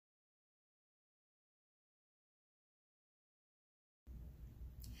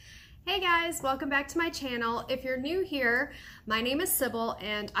Hey guys, welcome back to my channel. If you're new here, my name is Sybil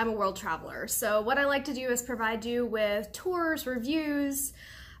and I'm a world traveler. So what I like to do is provide you with tours, reviews,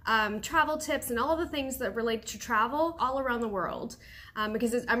 travel tips, and all of the things that relate to travel all around the world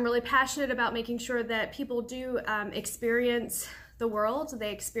because I'm really passionate about making sure that people do experience the world,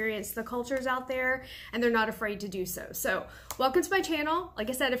 they experience the cultures out there, and they're not afraid to do so. So welcome to my channel. Like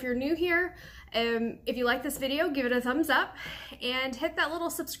I said, if you're new here, if you like this video, give it a thumbs up and hit that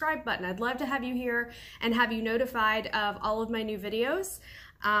little subscribe button. I'd love to have you here and have you notified of all of my new videos.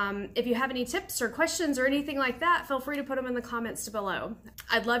 If you have any tips or questions or anything like that, feel free to put them in the comments below.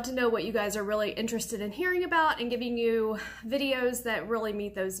 I'd love to know what you guys are really interested in hearing about and giving you videos that really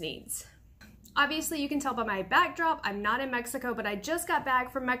meet those needs. Obviously, you can tell by my backdrop, I'm not in Mexico, but I just got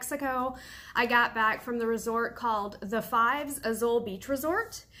back from Mexico. I got back from the resort called The Fives Azul Beach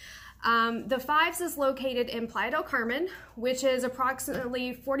Resort. The Fives is located in Playa del Carmen, which is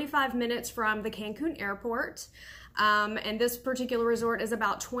approximately 45 minutes from the Cancun airport. And this particular resort is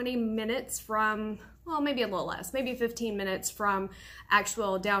about 20 minutes from, well, maybe a little less, maybe 15 minutes from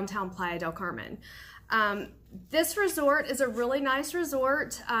actual downtown Playa del Carmen. This resort is a really nice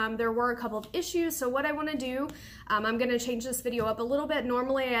resort. There were a couple of issues, so what I want to do, I'm going to change this video up a little bit.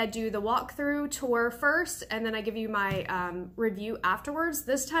 Normally I do the walkthrough tour first, and then I give you my review afterwards.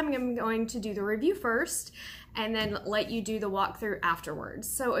 This time I'm going to do the review first, and then let you do the walkthrough afterwards.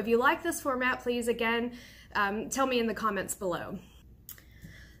 So if you like this format, please, again, tell me in the comments below.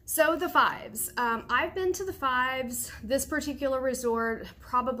 So the Fives. I've been to the Fives, this particular resort,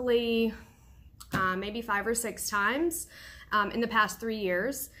 probably maybe 5 or 6 times in the past 3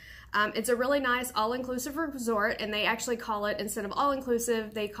 years. It's a really nice all-inclusive resort, and they actually call it, instead of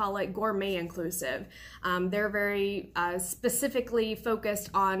all-inclusive, they call it gourmet inclusive. They're very specifically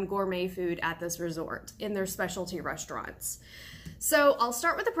focused on gourmet food at this resort in their specialty restaurants. So I'll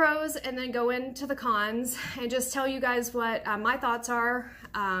start with the pros and then go into the cons and just tell you guys what my thoughts are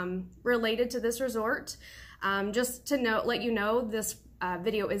related to this resort. Just to let you know, this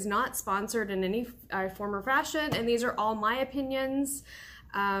video is not sponsored in any form or fashion, and these are all my opinions.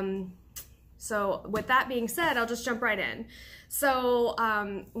 So with that being said, I'll just jump right in. So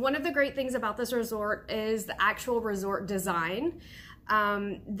one of the great things about this resort is the actual resort design.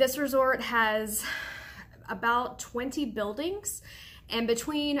 This resort has about 20 buildings, and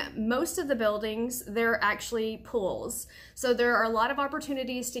between most of the buildings, there are actually pools. So there are a lot of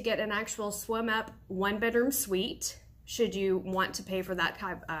opportunities to get an actual swim-up 1-bedroom suite, should you want to pay for that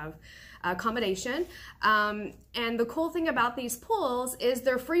type of accommodation. And the cool thing about these pools is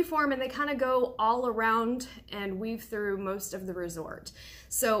they're freeform and they kind of go all around and weave through most of the resort.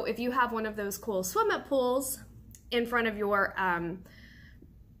 So if you have one of those cool swim-up pools in front of your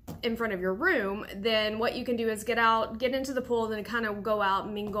room, then what you can do is get out, get into the pool, then kind of go out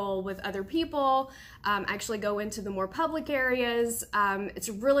and mingle with other people, actually go into the more public areas. It's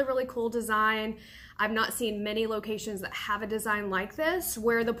a really, really cool design. I've not seen many locations that have a design like this,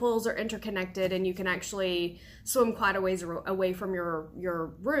 where the pools are interconnected and you can actually swim quite a ways away from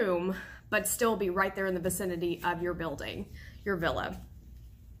your room, but still be right there in the vicinity of your building, your villa.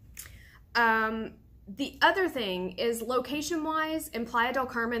 The other thing is, location-wise, in Playa del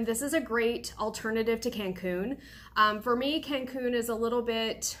Carmen, this is a great alternative to Cancun. For me, Cancun is a little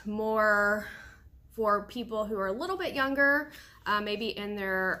bit more for people who are a little bit younger, maybe in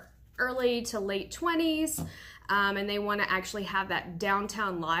their early to late 20s, and they want to actually have that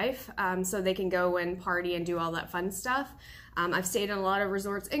downtown life, so they can go and party and do all that fun stuff. I've stayed in a lot of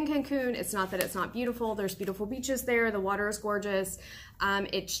resorts in Cancun. It's not that it's not beautiful. There's beautiful beaches there. The water is gorgeous.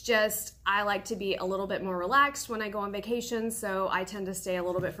 It's just, I like to be a little bit more relaxed when I go on vacation, so I tend to stay a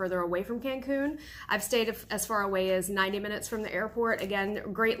little bit further away from Cancun. I've stayed as far away as 90 minutes from the airport. Again,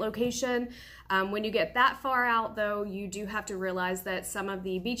 great location. When you get that far out, though, you do have to realize that some of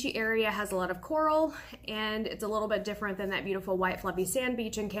the beachy area has a lot of coral, and it's a little bit different than that beautiful white fluffy sand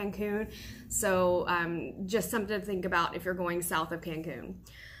beach in Cancun. So just something to think about if you're going south of Cancun.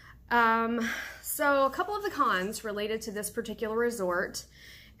 So a couple of the cons related to this particular resort,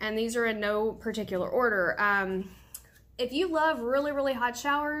 and these are in no particular order. If you love really, really hot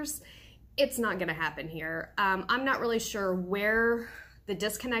showers, it's not going to happen here. I'm not really sure where the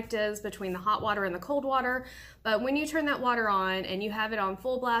disconnect is between the hot water and the cold water, but when you turn that water on and you have it on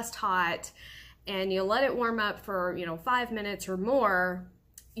full blast hot and you let it warm up for 5 minutes or more,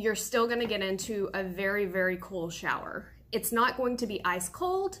 you're still going to get into a very, very cool shower. It's not going to be ice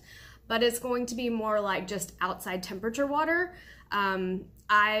cold, but it's going to be more like just outside temperature water.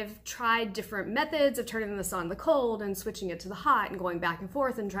 I've tried different methods of turning this on the cold and switching it to the hot and going back and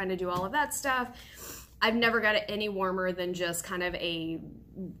forth and trying to do all of that stuff. I've never got it any warmer than just kind of a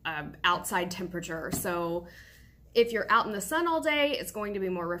outside temperature. So if you're out in the sun all day, it's going to be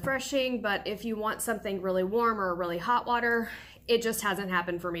more refreshing, but if you want something really warm or really hot water, it just hasn't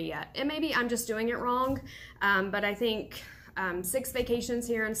happened for me yet. And maybe I'm just doing it wrong, but I think 6 vacations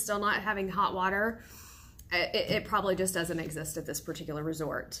here and still not having hot water, it probably just doesn't exist at this particular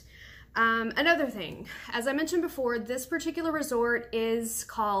resort. Another thing, as I mentioned before, this particular resort is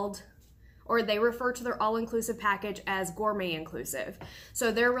called, or they refer to their all-inclusive package as Gourmet Inclusive.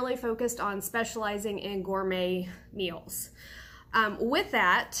 So they're really focused on specializing in gourmet meals. With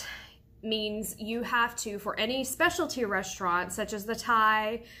that means you have to, for any specialty restaurant, such as the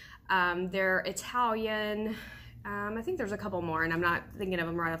Thai, their Italian, I think there's a couple more and I'm not thinking of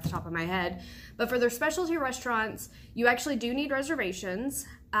them right off the top of my head, but for their specialty restaurants, you actually do need reservations.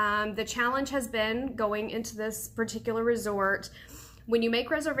 The challenge has been going into this particular resort. When you make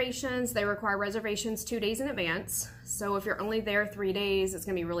reservations, they require reservations 2 days in advance. So if you're only there 3 days, it's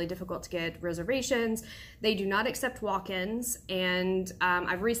gonna be really difficult to get reservations. They do not accept walk-ins. And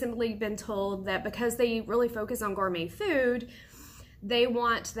I've recently been told that because they really focus on gourmet food, they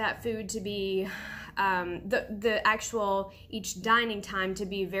want that food to be, the actual each dining time to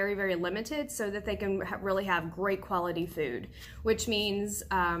be very, very limited so that they can really have great quality food, which means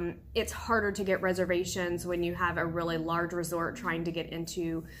it's harder to get reservations when you have a really large resort trying to get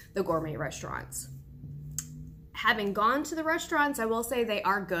into the gourmet restaurants. Having gone to the restaurants, I will say they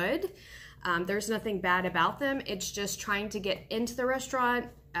are good. There's nothing bad about them. It's just trying to get into the restaurant.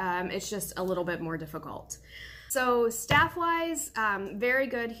 It's just a little bit more difficult. So staff-wise, very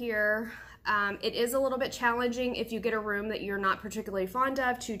good here. It is a little bit challenging if you get a room that you're not particularly fond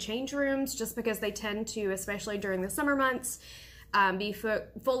of to change rooms, just because they tend to, especially during the summer months, be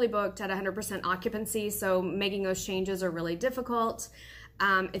fully booked at 100% occupancy. So making those changes are really difficult.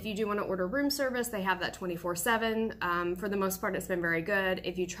 If you do want to order room service, they have that 24/7. For the most part, it's been very good.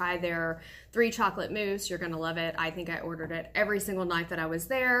 If you try their 3 chocolate mousse, you're going to love it. I think I ordered it every single night that I was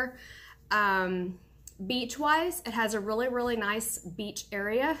there. Beach-wise, it has a really, really nice beach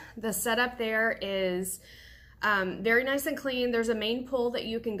area. The setup there is very nice and clean. There's a main pool that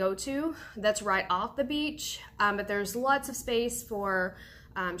you can go to that's right off the beach, but there's lots of space for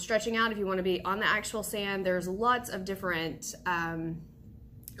stretching out if you want to be on the actual sand. There's lots of different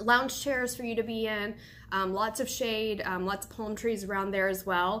lounge chairs for you to be in, lots of shade, lots of palm trees around there as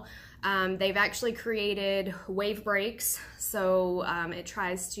well. They've actually created wave breaks, so it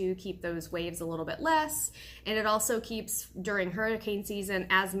tries to keep those waves a little bit less, and it also keeps, during hurricane season,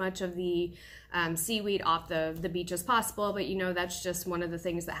 as much of the seaweed off the beach as possible, but you know, that's just one of the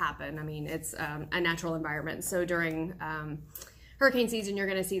things that happen. I mean, it's a natural environment, so during hurricane season, you're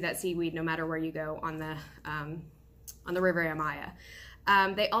gonna see that seaweed no matter where you go on the Riviera Maya.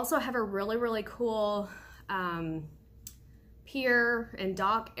 They also have a really, really cool pier and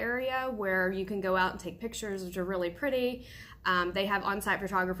dock area where you can go out and take pictures, which are really pretty. They have on-site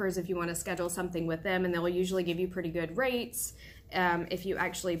photographers if you want to schedule something with them, and they'll usually give you pretty good rates if you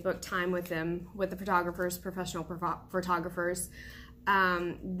actually book time with them, with the photographers, professional photographers.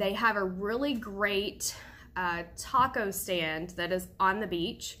 They have a really great taco stand that is on the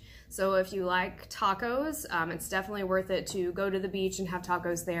beach. So if you like tacos, it's definitely worth it to go to the beach and have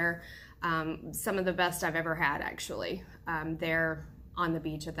tacos there. Some of the best I've ever had, actually, there on the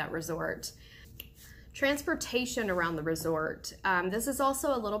beach at that resort. Transportation around the resort. This is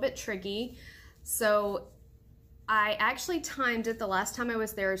also a little bit tricky. So I actually timed it the last time I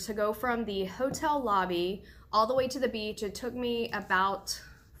was there to go from the hotel lobby all the way to the beach. It took me about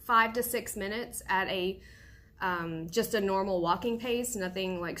 5 to 6 minutes at a just a normal walking pace,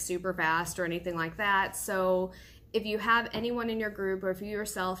 nothing like super fast or anything like that. So if you have anyone in your group, or if you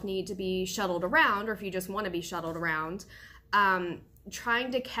yourself need to be shuttled around, or if you just want to be shuttled around,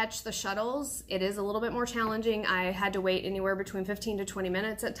 trying to catch the shuttles, it is a little bit more challenging. I had to wait anywhere between 15 to 20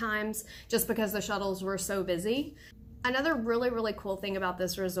 minutes at times just because the shuttles were so busy. Another really, really cool thing about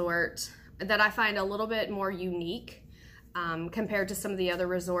this resort that I find a little bit more unique compared to some of the other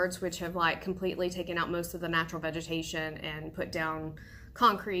resorts, which have like completely taken out most of the natural vegetation and put down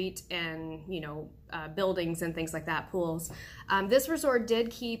concrete and, you know, buildings and things like that, pools. This resort did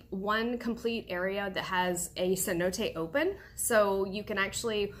keep one complete area that has a cenote open, so you can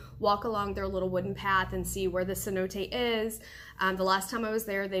actually walk along their little wooden path and see where the cenote is. The last time I was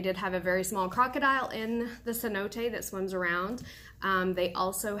there, they did have a very small crocodile in the cenote that swims around. They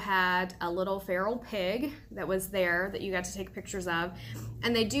also had a little feral pig that was there that you got to take pictures of,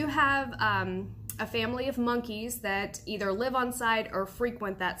 and they do have a family of monkeys that either live on site or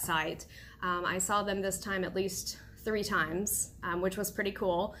frequent that site. I saw them this time at least 3 times, which was pretty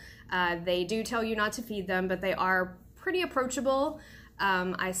cool. They do tell you not to feed them, but they are pretty approachable.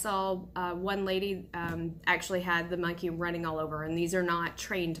 I saw one lady actually had the monkey running all over, and these are not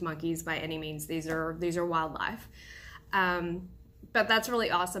trained monkeys by any means. These are wildlife. But that's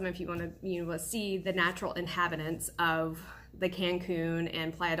really awesome if you want to see the natural inhabitants of the Cancun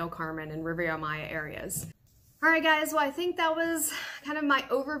and Playa del Carmen and Riviera Maya areas. All right, guys, well, I think that was kind of my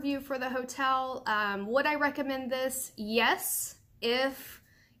overview for the hotel. Would I recommend this? Yes, if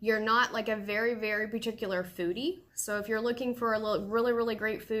you're not like a very, very particular foodie. So if you're looking for a really, really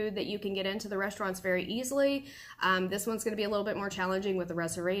great food that you can get into the restaurants very easily, this one's gonna be a little bit more challenging with the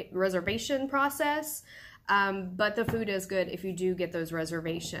reservation process, but the food is good if you do get those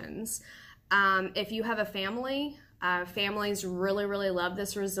reservations. If you have a family, families really, really love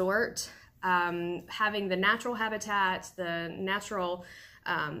this resort. Having the natural habitat, the natural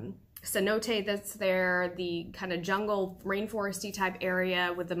cenote that's there, the kind of jungle, rainforesty type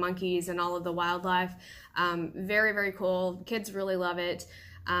area with the monkeys and all of the wildlife. Very, very cool. Kids really love it.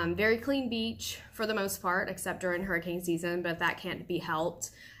 Very clean beach for the most part, except during hurricane season, but that can't be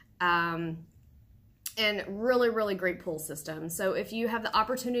helped. And really, really great pool system. So if you have the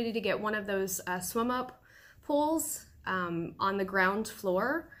opportunity to get one of those swim up pools on the ground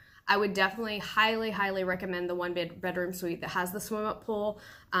floor, I would definitely highly recommend the 1-bedroom suite that has the swim up pool.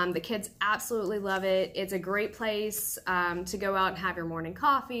 The kids absolutely love it. It's a great place to go out and have your morning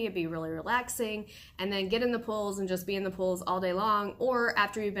coffee. It'd be really relaxing, and then get in the pools and just be in the pools all day long, or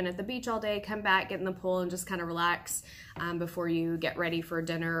after you've been at the beach all day, come back, get in the pool and just kind of relax before you get ready for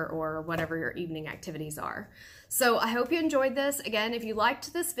dinner or whatever your evening activities are. So I hope you enjoyed this. Again, if you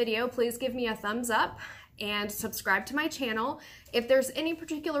liked this video, please give me a thumbs up and subscribe to my channel. If there's any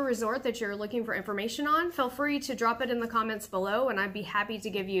particular resort that you're looking for information on, feel free to drop it in the comments below, and I'd be happy to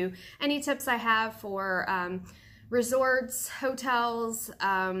give you any tips I have for resorts, hotels,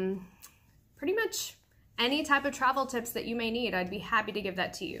 pretty much any type of travel tips that you may need. I'd be happy to give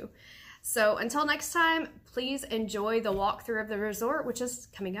that to you. So until next time, please enjoy the walkthrough of the resort, which is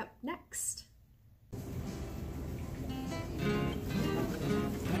coming up next.